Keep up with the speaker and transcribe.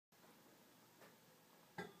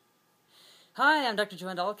Hi, I'm Dr.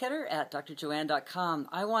 JoAnn Dahlkoetter at drjoann.com.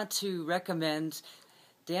 I want to recommend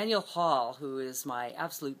Daniel Hall, who is my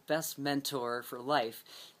absolute best mentor for life.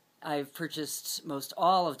 I've purchased most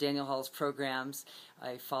all of Daniel Hall's programs.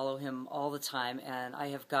 I follow him all the time, and I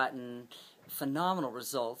have gotten phenomenal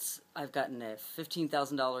results. I've gotten a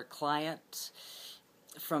 $15,000 client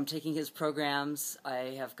from taking his programs.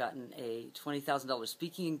 I have gotten a $20,000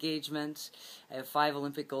 speaking engagement. I have 5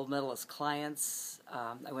 Olympic gold medalist clients.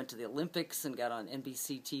 I went to the Olympics and got on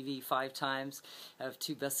NBC TV 5 times. I have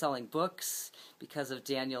 2 best-selling books because of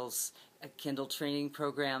Daniel's Kindle training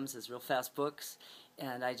programs, his Real Fast Books.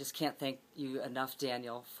 And I just can't thank you enough,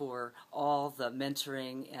 Daniel, for all the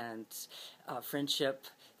mentoring and friendship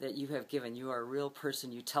that you have given. You are a real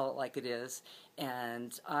person. You tell it like it is.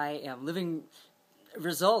 And I am living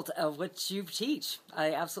result of what you teach.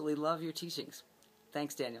 I absolutely love your teachings.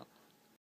 Thanks, Daniel.